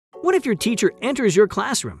What if your teacher enters your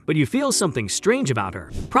classroom, but you feel something strange about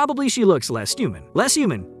her? Probably she looks less human. Less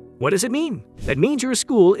human? What does it mean? That means your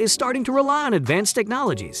school is starting to rely on advanced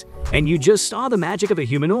technologies, and you just saw the magic of a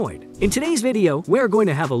humanoid. In today's video, we're going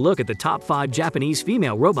to have a look at the top 5 Japanese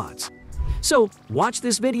female robots. So, watch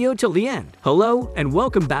this video till the end. Hello, and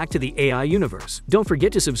welcome back to the AI universe. Don't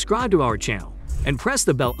forget to subscribe to our channel and press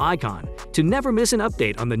the bell icon to never miss an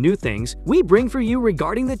update on the new things we bring for you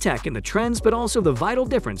regarding the tech and the trends, but also the vital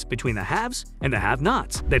difference between the haves and the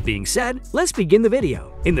have-nots. That being said, let's begin the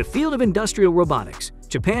video. In the field of industrial robotics,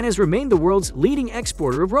 Japan has remained the world's leading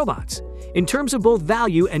exporter of robots. In terms of both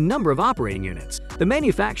value and number of operating units, the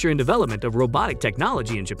manufacture and development of robotic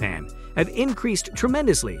technology in Japan have increased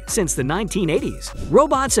tremendously since the 1980s.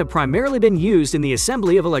 Robots have primarily been used in the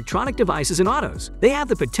assembly of electronic devices and autos. They have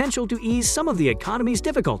the potential to ease some of the economy's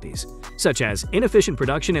difficulties, such as inefficient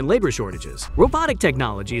production and labor shortages. Robotic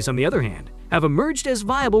technologies, on the other hand, have emerged as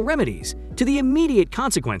viable remedies to the immediate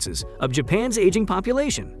consequences of Japan's aging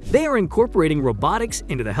population. They are incorporating robotics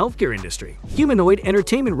into the healthcare industry. Humanoid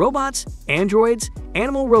entertainment robots, androids,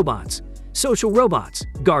 animal robots, social robots,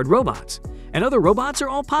 guard robots, and other robots are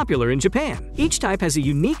all popular in Japan. Each type has a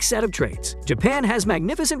unique set of traits. Japan has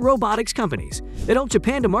magnificent robotics companies that help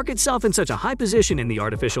Japan to mark itself in such a high position in the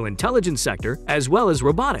artificial intelligence sector as well as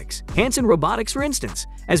robotics. Hanson Robotics, for instance,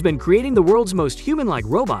 has been creating the world's most human-like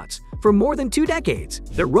robots for more than 2 decades.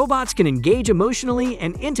 Their robots can engage emotionally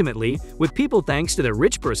and intimately with people thanks to their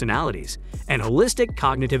rich personalities and holistic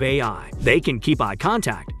cognitive AI. They can keep eye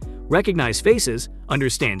contact, recognize faces,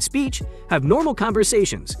 understand speech, have normal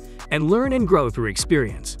conversations, and learn and grow through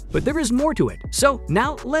experience. But there is more to it. So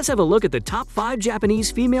now let's have a look at the top 5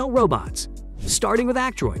 Japanese female robots. Starting with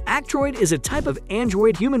Actroid. Actroid is a type of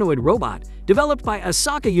android humanoid robot developed by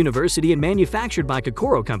Asaka University and manufactured by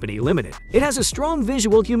Kokoro Company Limited. It has a strong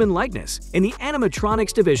visual human likeness in the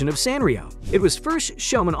animatronics division of Sanrio. It was first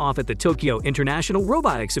shown off at the Tokyo International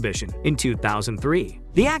Robot Exhibition in 2003.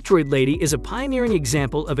 The Actroid Lady is a pioneering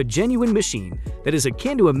example of a genuine machine that is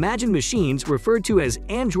akin to imagined machines referred to as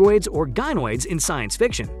androids or gynoids in science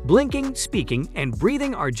fiction. Blinking, speaking, and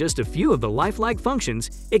breathing are just a few of the lifelike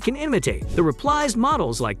functions it can imitate. The replies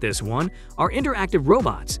models like this one are interactive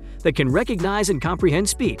robots that can recognize and comprehend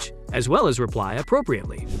speech, as well as reply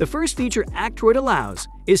appropriately. The first feature Actroid allows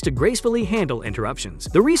is to gracefully handle interruptions.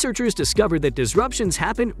 The researchers discovered that disruptions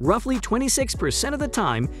happen roughly 26% of the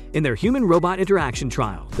time in their human-robot interaction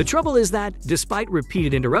trial. The trouble is that, despite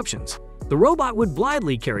repeated interruptions, the robot would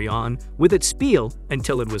blithely carry on with its spiel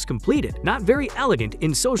until it was completed, not very elegant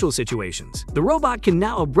in social situations. The robot can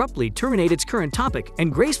now abruptly terminate its current topic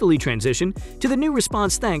and gracefully transition to the new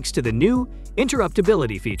response thanks to the new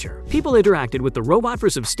interruptibility feature. People interacted with the robot for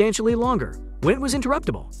substantially longer when it was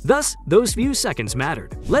interruptible. Thus, those few seconds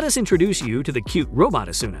mattered. Let us introduce you to the cute robot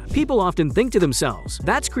Asuna. People often think to themselves,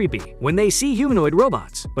 that's creepy, when they see humanoid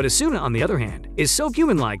robots. But Asuna, on the other hand, is so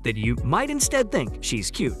human-like that you might instead think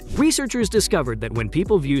she's cute. Researchers discovered that when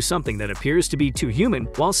people view something that appears to be too human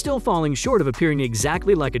while still falling short of appearing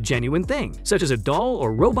exactly like a genuine thing, such as a doll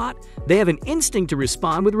or robot, they have an instinct to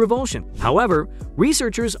respond with revulsion. However,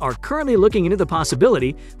 researchers are currently looking into the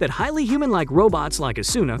possibility that highly human-like robots like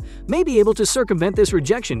Asuna may be able to circumvent this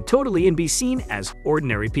rejection totally and be seen as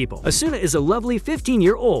ordinary people. Asuna is a lovely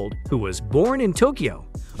 15-year-old who was born in Tokyo.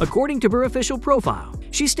 According to her official profile,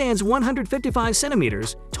 she stands 155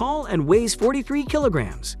 centimeters tall and weighs 43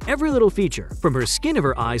 kilograms. Every little feature, from her skin to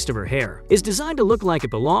her eyes to her hair, is designed to look like it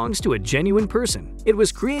belongs to a genuine person. It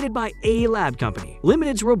was created by A Lab Company,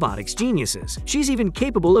 Limited's robotics geniuses. She's even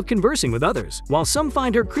capable of conversing with others. While some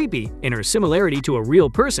find her creepy in her similarity to a real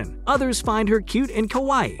person, others find her cute and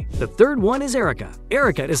kawaii. The third one is Erica.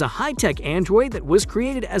 Erica is a high-tech android that was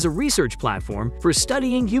created as a research platform for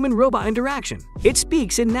studying human-robot interaction. It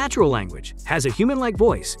speaks in natural language, has a human-like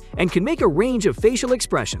voice, and can make a range of facial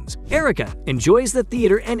expressions. Erica enjoys the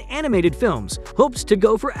theater and animated films, hopes to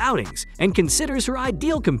go for outings, and considers her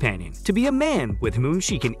ideal companion to be a man with whom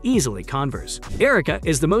she can easily converse. Erica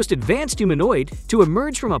is the most advanced humanoid to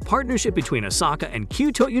emerge from a partnership between Osaka and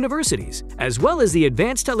Kyoto universities, as well as the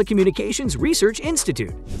Advanced Telecommunications Research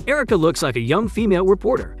Institute. Erica looks like a young female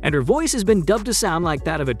reporter, and her voice has been dubbed to sound like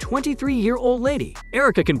that of a 23-year-old lady.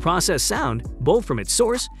 Erica can process sound, both from its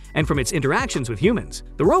source and from its interactions with humans.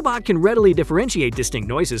 The robot can readily differentiate distinct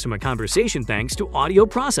noises from a conversation thanks to audio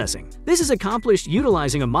processing. This is accomplished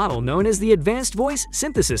utilizing a model known as the Advanced Voice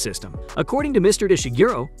Synthesis System, according to Mr.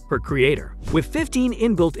 Ishiguro, her creator. With 15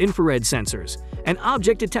 inbuilt infrared sensors and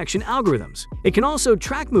object detection algorithms, it can also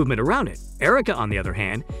track movement around it. Erica, on the other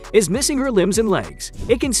hand, is missing her limbs and legs.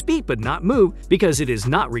 It can speak but not move because it is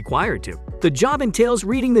not required to. The job entails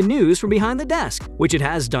reading the news from behind the desk, which it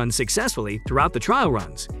has done successfully throughout the trial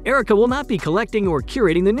runs. Erica will not be collecting or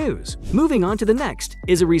curating the news. Moving on to the next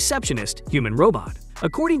is a receptionist human robot.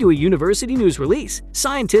 According to a university news release,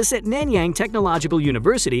 scientists at Nanyang Technological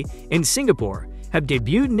University in Singapore have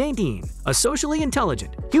debuted Nadine, a socially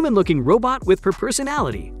intelligent, human-looking robot with her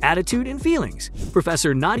personality, attitude, and feelings.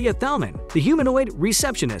 Professor Nadia Thelman, the humanoid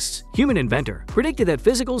receptionist's human inventor, predicted that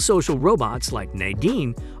physical social robots like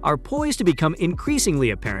Nadine are poised to become increasingly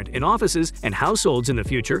apparent in offices and households in the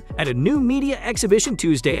future at a new media exhibition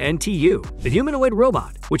Tuesday at NTU. The humanoid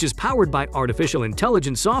robot, which is powered by artificial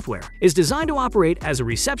intelligence software, is designed to operate as a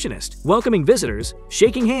receptionist, welcoming visitors,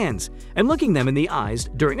 shaking hands, and looking them in the eyes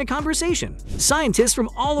during a conversation. Scientists from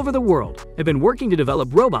all over the world have been working to develop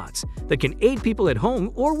robots that can aid people at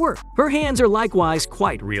home or work. Her hands are likewise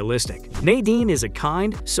quite realistic. Nadine is a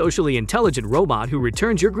kind, socially intelligent robot who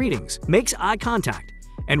returns your greetings, makes eye contact,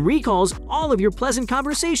 and recalls all of your pleasant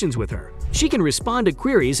conversations with her. She can respond to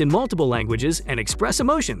queries in multiple languages and express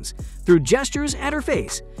emotions through gestures and her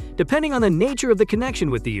face, depending on the nature of the connection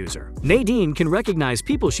with the user. Nadine can recognize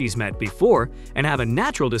people she's met before and have a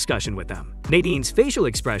natural discussion with them. Nadine's facial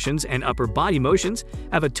expressions and upper body motions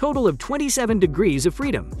have a total of 27 degrees of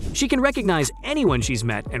freedom. She can recognize anyone she's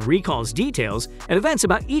met and recalls details and events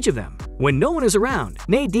about each of them. When no one is around,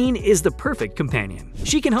 Nadine is the perfect companion.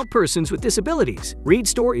 She can help persons with disabilities, read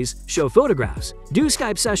stories, show photographs, do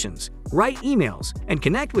Skype sessions, write emails, and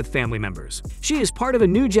connect with family members. She is part of a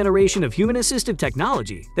new generation of human-assisted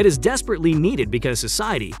technology that is desperately needed because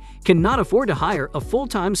society cannot afford to hire a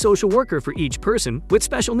full-time social worker for each person with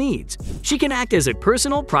special needs. She can act as a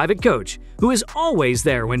personal private coach who is always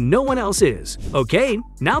there when no one else is. Okay,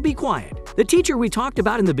 now be quiet. The teacher we talked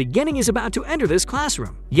about in the beginning is about to enter this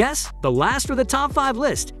classroom. Yes, the last for the top 5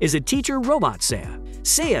 list is a teacher robot, Seiya.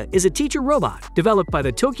 Seiya is a teacher robot developed by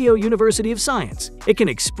the Tokyo University of Science. It can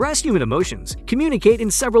express human emotions, communicate in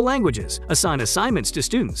several languages, assign assignments to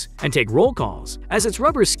students, and take roll calls. As its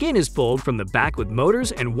rubber skin is pulled from the back with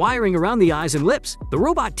motors and wiring around the eyes and lips, the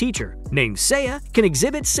robot teacher, named Seiya, can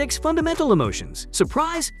exhibit 6 fundamental emotions: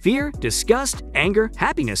 surprise, fear, disgust, anger,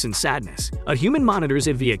 happiness, and sadness. A human monitors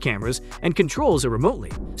it via cameras and controls it remotely.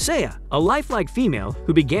 Seiya, a lifelike female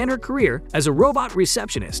who began her career as a robot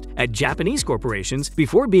receptionist at Japanese corporations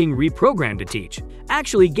before being reprogrammed to teach,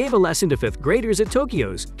 actually gave a lesson to 5th graders at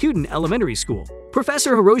Tokyo's Kyuden Elementary School.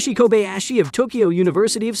 Professor Hiroshi Kobayashi of Tokyo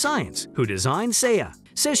University of Science, who designed Seiya,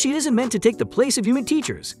 says she isn't meant to take the place of human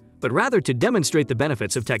teachers, but rather to demonstrate the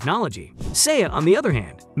benefits of technology. Seiya, on the other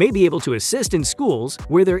hand, may be able to assist in schools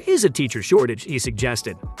where there is a teacher shortage, he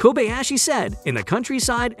suggested. Kobayashi said, in the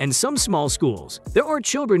countryside and some small schools, there are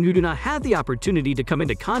children who do not have the opportunity to come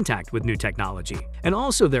into contact with new technology. And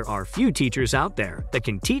also there are few teachers out there that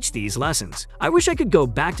can teach these lessons. I wish I could go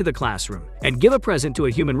back to the classroom and give a present to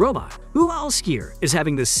a human robot. Who else here is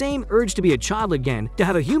having the same urge to be a child again, to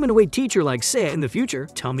have a humanoid teacher like Seiya in the future?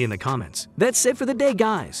 Tell me in the comments. That's it for the day,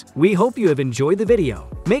 guys. We hope you have enjoyed the video.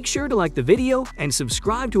 Make sure to like the video and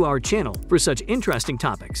subscribe to our channel for such interesting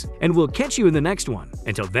topics. And we'll catch you in the next one.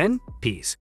 Until then, peace.